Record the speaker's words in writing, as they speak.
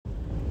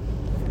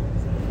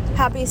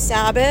Happy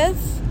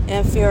Sabbath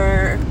if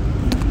you're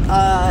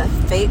a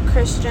fake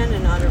Christian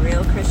and not a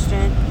real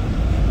Christian.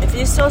 If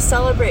you still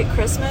celebrate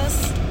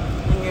Christmas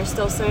and you're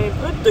still saying,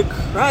 put the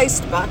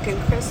Christ back in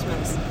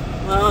Christmas.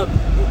 Well,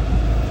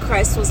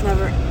 Christ was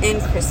never in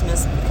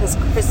Christmas because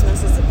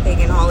Christmas is a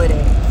pagan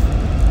holiday.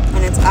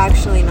 And it's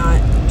actually not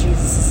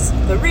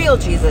the real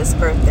Jesus'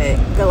 birthday.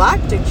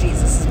 Galactic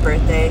Jesus'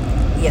 birthday,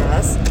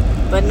 yes,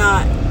 but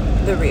not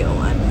the real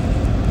one.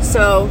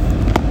 So,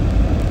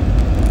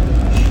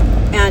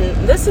 and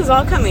this is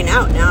all coming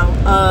out now.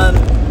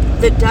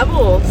 The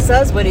devil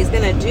says what he's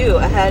going to do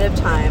ahead of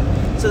time.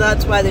 So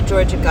that's why the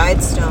Georgia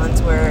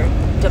Guidestones were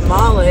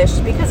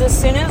demolished. Because as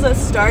soon as it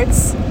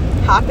starts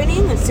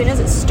happening, as soon as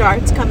it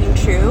starts coming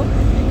true,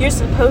 you're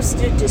supposed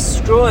to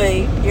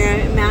destroy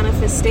your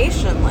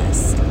manifestation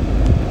list.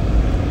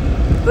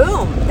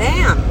 Boom,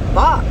 bam,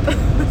 bop.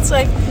 It's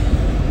like,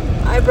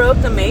 I broke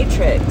the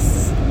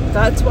matrix.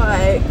 That's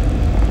why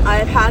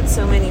I've had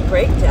so many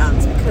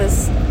breakdowns,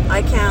 because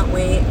I can't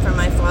wait for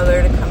my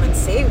Father to come and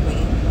save me.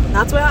 And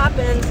that's what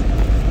happens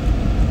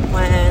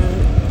when,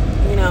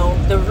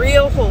 the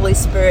real Holy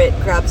Spirit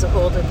grabs a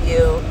hold of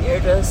you. You're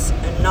just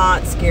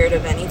not scared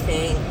of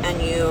anything, and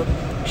you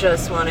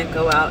just want to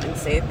go out and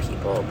save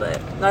people.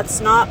 But that's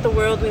not the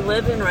world we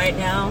live in right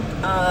now.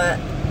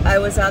 I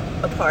was at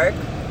a park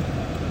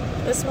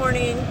this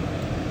morning,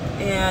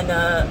 and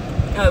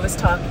I was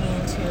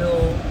talking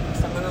to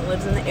someone that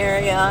lives in the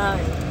area,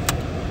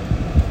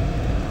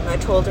 and I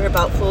told her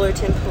about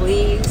Fullerton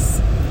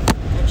Police,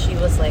 and she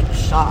was like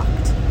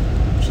shocked.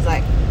 She's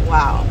like,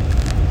 wow.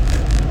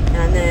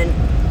 And then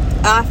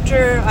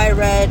after I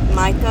read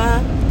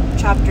Micah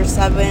chapter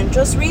 7,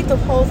 just read the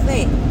whole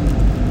thing.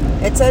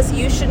 It says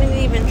you shouldn't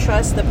even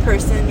trust the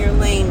person you're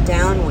laying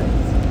down with.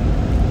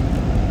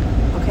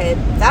 Okay,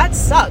 that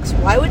sucks.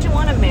 Why would you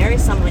want to marry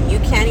someone you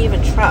can't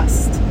even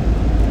trust?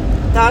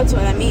 That's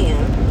what I mean.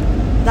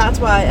 That's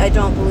why I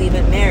don't believe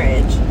in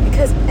marriage.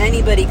 Because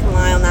anybody can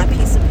lie on that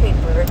piece of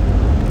paper,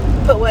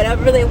 put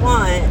whatever they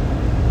want,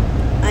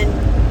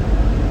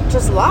 and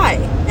just lie.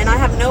 And I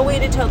have no way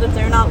to tell that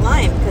they're not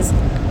lying, because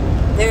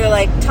they're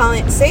like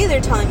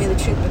they're telling me the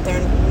truth, but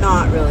they're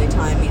not really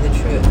telling me the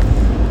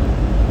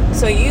truth.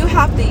 So you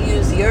have to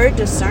use your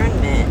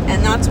discernment,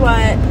 and that's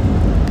why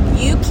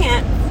you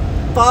can't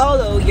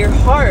follow your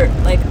heart.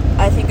 Like,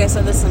 I think I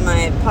said this in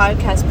my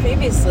podcast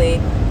previously.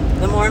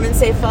 The Mormons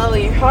say follow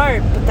your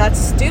heart, but that's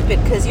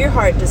stupid, because your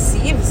heart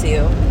deceives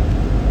you.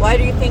 Why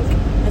do you think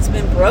it's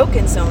been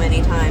broken so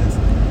many times?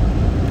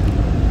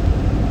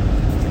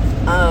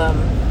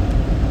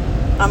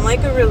 I'm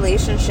like a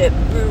relationship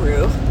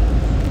guru,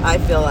 I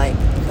feel like,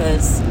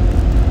 because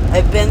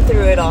I've been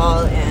through it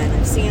all, and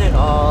I've seen it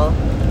all.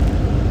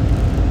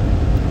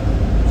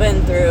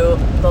 Been through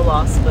the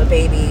loss of a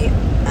baby,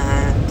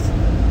 and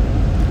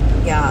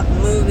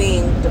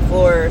moving,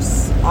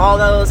 divorce, all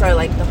those are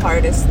like the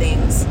hardest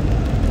things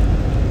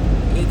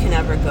you can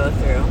ever go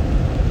through.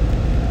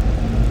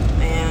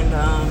 And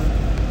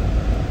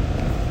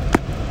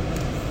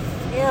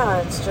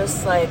it's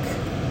just like,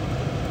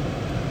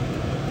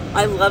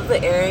 I love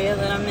the area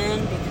that I'm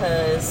in,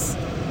 because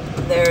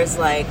there's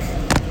like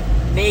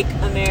Make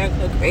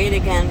America Great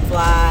Again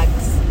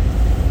flags,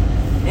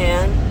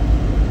 and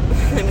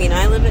I mean,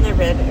 I live in a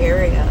red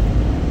area,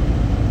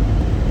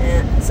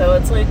 and so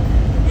it's like,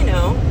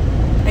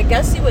 I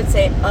guess you would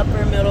say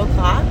upper middle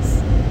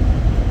class.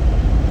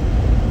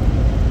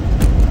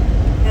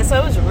 Yes, I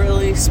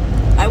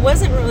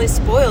wasn't really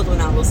spoiled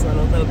when I was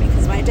little, though,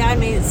 because my dad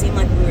made it seem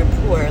like we were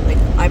poor. Like,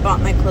 I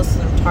bought my clothes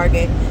from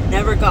Target,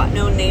 never got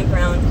no name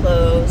brand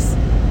clothes.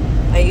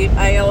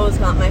 I always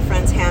got my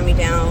friends'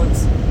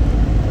 hand-me-downs.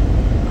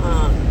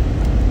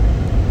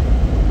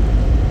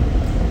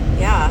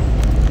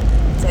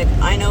 It's like,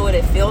 I know what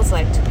it feels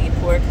like to be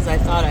poor, because I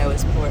thought I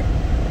was poor.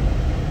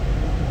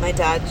 My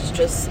dad's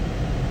just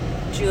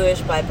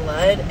Jewish by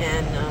blood,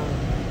 and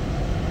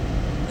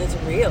it's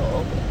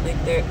real.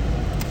 Like,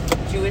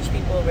 Jewish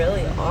people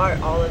really are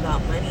all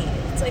about money.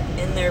 It's like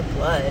in their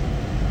blood.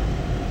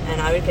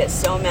 And I would get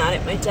so mad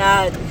at my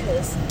dad,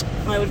 because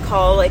I would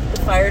call like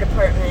the fire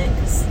department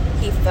because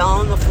he fell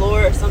on the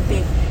floor or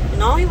something,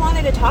 and all he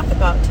wanted to talk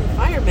about to the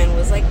firemen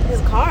was like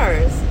his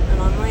cars.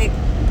 And I'm like,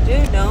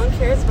 dude, no one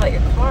cares about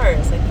your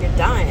cars. Like, you're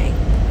dying.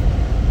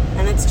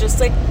 And it's just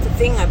like the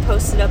thing I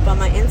posted up on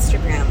my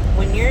Instagram.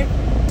 When you're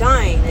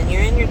dying and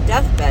you're in your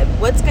deathbed,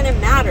 what's going to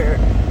matter?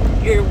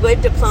 Your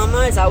wood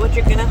diploma? Is that what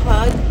you're going to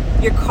hug?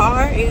 Your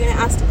car? Are you going to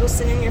ask to go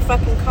sit in your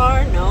fucking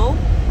car? No.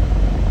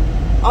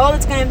 All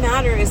that's going to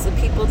matter is the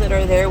people that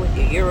are there with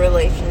you, your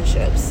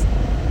relationships.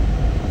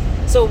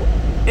 So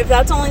if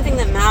that's the only thing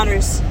that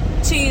matters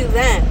to you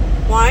then,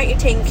 why aren't you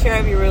taking care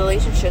of your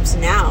relationships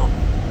now?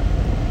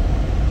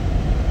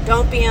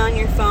 Don't be on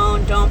your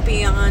phone. Don't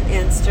be on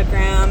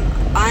Instagram.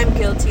 I'm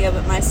guilty of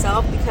it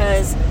myself,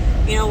 because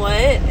you know what?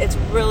 It's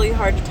really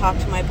hard to talk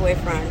to my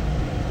boyfriend,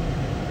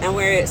 and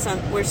we're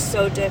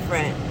so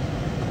different,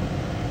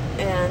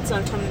 and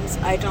sometimes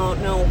I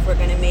don't know if we're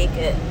gonna make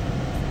it.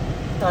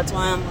 That's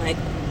why I'm like,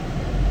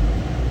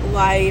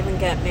 why even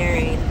get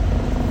married?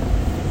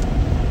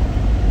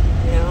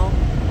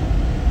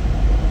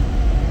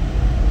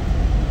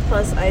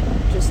 Plus, I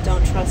just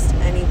don't trust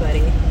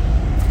anybody.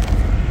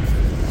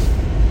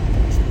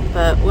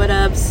 But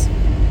whatevs.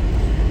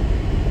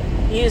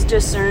 Use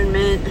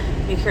discernment.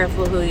 Be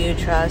careful who you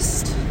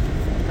trust.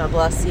 God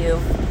bless you.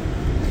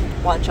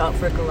 Watch out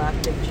for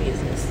Galactic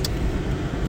Jesus.